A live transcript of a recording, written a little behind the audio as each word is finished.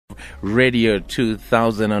Radio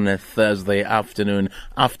 2000 on a Thursday afternoon.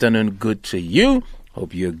 Afternoon good to you.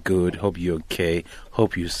 Hope you're good. Hope you're okay.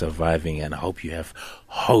 Hope you're surviving, and I hope you have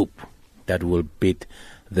hope that will beat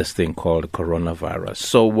this thing called coronavirus.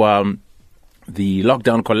 So, the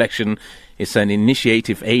Lockdown Collection is an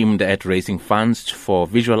initiative aimed at raising funds for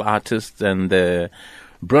visual artists and the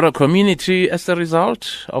broader community as a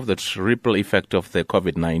result of the ripple effect of the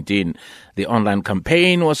COVID-19. The online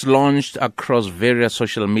campaign was launched across various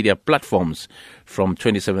social media platforms from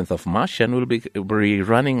 27th of March and will be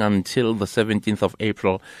running until the 17th of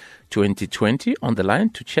April 2020. On the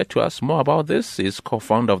line to chat to us more about this is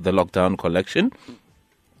co-founder of the Lockdown Collection,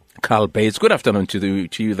 Carl Bates. Good afternoon to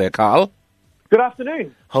you there, Carl. Good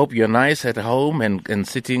afternoon. Hope you're nice at home and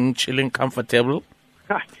sitting, chilling, comfortable.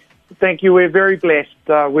 Thank you. We're very blessed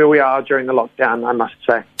where we are during the lockdown, I must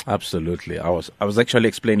say. Absolutely. I was actually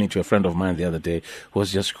explaining to a friend of mine the other day who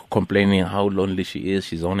was just complaining how lonely she is.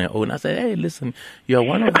 She's on her own. I said, hey, listen, you're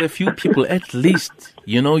one of the few people, at least,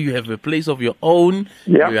 you have a place of your own.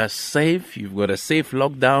 Yep. You are safe. You've got a safe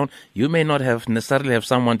lockdown. You may not necessarily have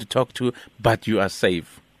someone to talk to, but you are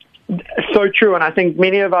safe. So true. And I think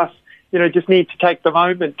many of us, just need to take the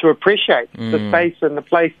moment to appreciate the space and the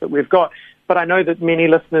place that we've got. But I know that many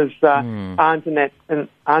listeners aren't in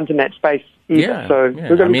that space either. So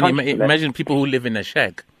imagine people who live in a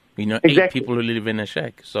shack. Exactly. 8 people who live in a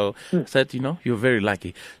shack. So said, you're very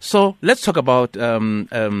lucky. So let's talk about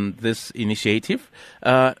this initiative.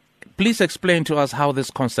 Please explain to us how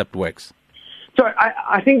this concept works. So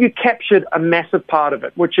I think you captured a massive part of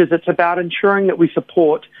it, which is it's about ensuring that we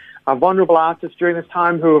support vulnerable artists during this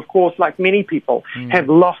time who, of course, like many people, have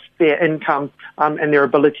lost their income and their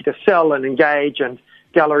ability to sell and engage, and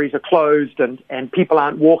galleries are closed and people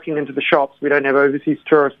aren't walking into the shops. We don't have overseas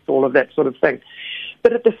tourists, all of that sort of thing.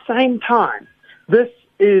 But at the same time, this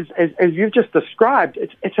is, as you've just described,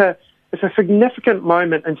 it's a significant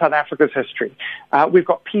moment in South Africa's history. We've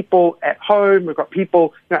got people at home. We've got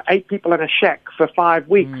people, 8 people in a shack for 5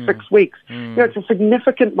 weeks, 6 weeks. It's a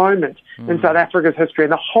significant moment in South Africa's history.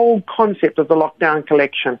 And the whole concept of the Lockdown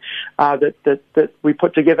Collection that we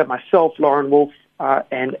put together, myself, Lauren Wolf,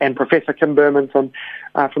 and Professor Kim Berman from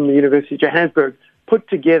the University of Johannesburg, put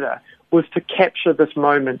together was to capture this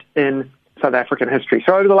moment in South African history.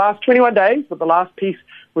 So over the last 21 days, but the last piece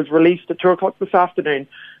was released at 2 o'clock this afternoon,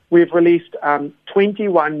 we've released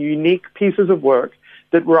 21 unique pieces of work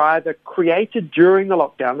that were either created during the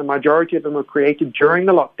lockdown, the majority of them were created during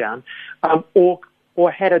the lockdown,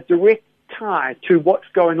 or had a direct tie to what's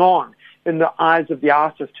going on in the eyes of the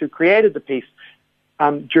artist who created the piece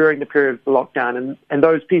during the period of the lockdown. And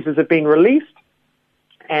those pieces have been released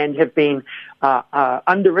and have been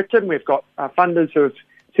underwritten. We've got funders who have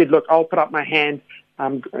said, look, I'll put up my hand.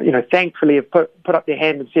 Thankfully have put up their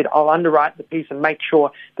hand and said, I'll underwrite the piece and make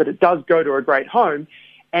sure that it does go to a great home.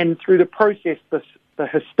 And through the process, the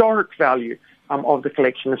historic value of the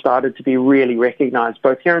collection has started to be really recognized,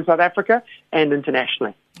 both here in South Africa and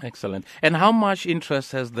internationally. Excellent. And how much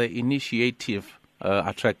interest has the initiative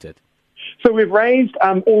attracted? So we've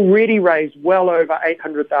already raised well over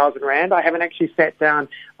 800,000 Rand. I haven't actually sat down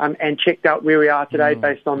and checked out where we are today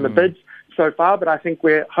based on the bids so far, but I think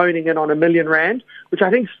we're honing in on R1 million, which I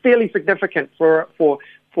think is fairly significant for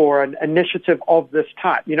an initiative of this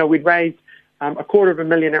type. We'd raised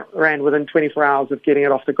R250,000 Rand within 24 hours of getting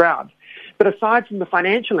it off the ground. But aside from the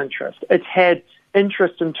financial interest, it's had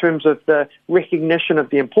interest in terms of the recognition of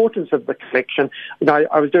the importance of the collection.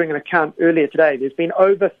 I was doing an account earlier today. There's been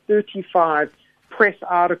over 35 press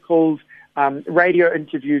articles, radio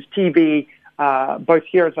interviews, TV, both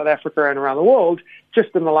here in South Africa and around the world, just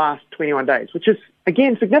in the last 21 days, which is,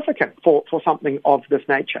 again, significant for something of this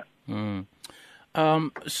nature.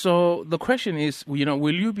 So the question is,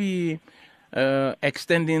 will you be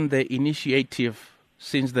extending the initiative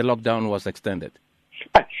since the lockdown was extended?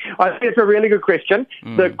 I think it's a really good question.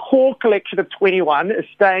 The core collection of 21 is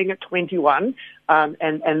staying at 21,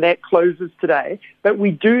 and that closes today. But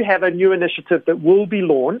we do have a new initiative that will be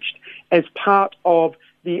launched as part of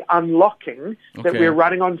the unlocking that we're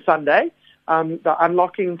running on Sunday. The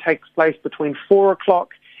unlocking takes place between 4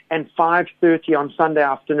 o'clock and 5:30 on Sunday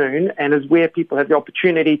afternoon, and is where people have the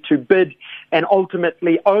opportunity to bid and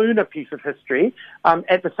ultimately own a piece of history,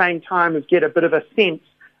 at the same time as get a bit of a sense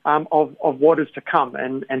of what is to come.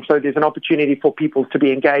 And so there's an opportunity for people to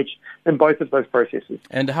be engaged in both of those processes.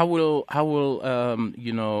 And how will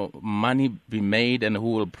money be made, and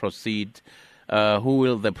who will proceed? Who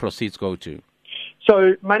will the proceeds go to?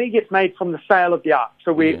 So money gets made from the sale of the art.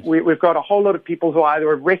 So we've got a whole lot of people who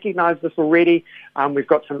either have recognized this already. We've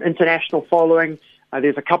got some international following.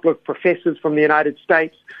 There's a couple of professors from the United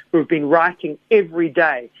States who have been writing every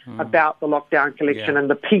day about the lockdown collection and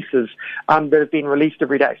the pieces that have been released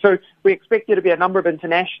every day. So we expect there to be a number of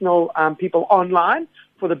international people online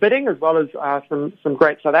for the bidding, as well as some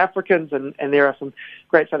great South Africans, and there are some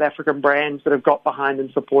great South African brands that have got behind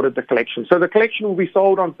and supported the collection. So the collection will be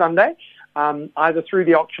sold on Sunday, either through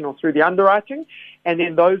the auction or through the underwriting, and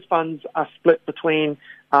then those funds are split between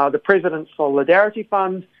the President's Solidarity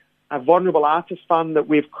Fund, a vulnerable artist fund that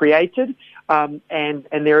we've created, and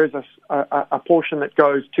there is a portion that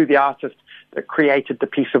goes to the artist that created the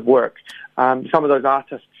piece of work. Some of those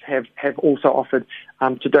artists have also offered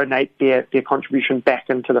to donate their contribution back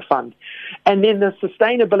into the fund. And then the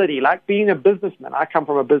sustainability, like being a businessman, I come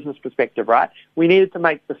from a business perspective, right? We needed to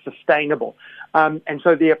make this sustainable. And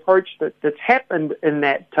so the approach that's happened in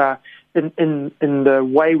that, in the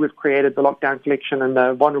way we've created the Lockdown Collection and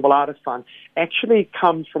the Vulnerable Artist Fund actually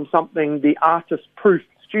comes from something the Artist Proof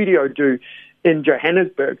Studio do in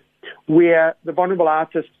Johannesburg, where the vulnerable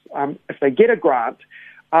artists, if they get a grant,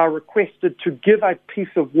 are requested to give a piece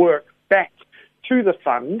of work back to the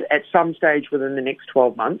fund at some stage within the next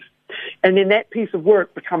 12 months. And then that piece of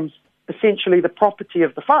work becomes essentially the property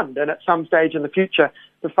of the fund. And at some stage in the future,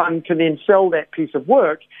 the fund can then sell that piece of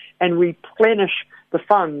work and replenish the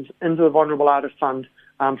funds into the Vulnerable Artist Fund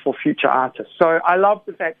for future artists. So I love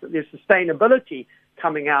the fact that there's sustainability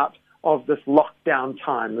coming out of this lockdown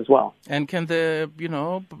time as well. And can the,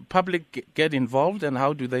 public get involved, and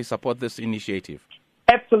how do they support this initiative?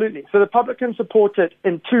 Absolutely. So the public can support it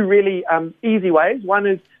in two really easy ways. One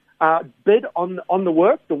is bid on the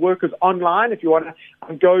work. The work is online. If you want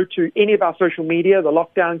to go to any of our social media, the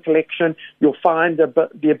Lockdown Collection, you'll find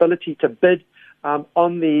the ability to bid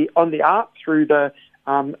on the art through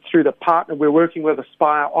the partner we're working with,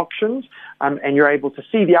 Aspire Auctions, and you're able to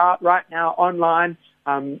see the art right now online.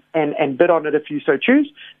 And bid on it if you so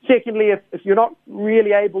choose. Secondly, if you're not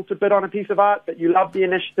really able to bid on a piece of art, but you love the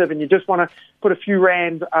initiative and you just want to put a few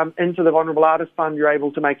rand into the Vulnerable Artist Fund, you're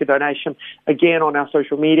able to make a donation, again, on our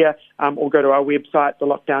social media, or go to our website,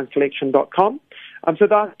 thelockdowncollection.com. So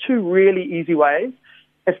there are two really easy ways.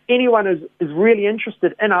 If anyone is really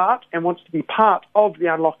interested in art and wants to be part of the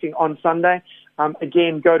unlocking on Sunday,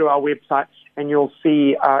 again, go to our website and you'll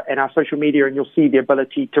see, and our social media, and you'll see the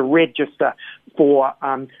ability to register for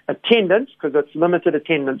attendance, because it's limited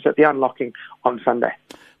attendance at the unlocking on Sunday.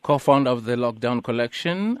 Co-founder of the Lockdown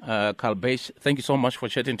Collection, Carl Base, thank you so much for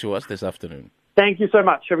chatting to us this afternoon. Thank you so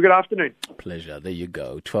much. Have a good afternoon. Pleasure. There you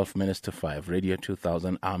go. 12 minutes to 5. Radio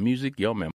 2000, our music, your memory.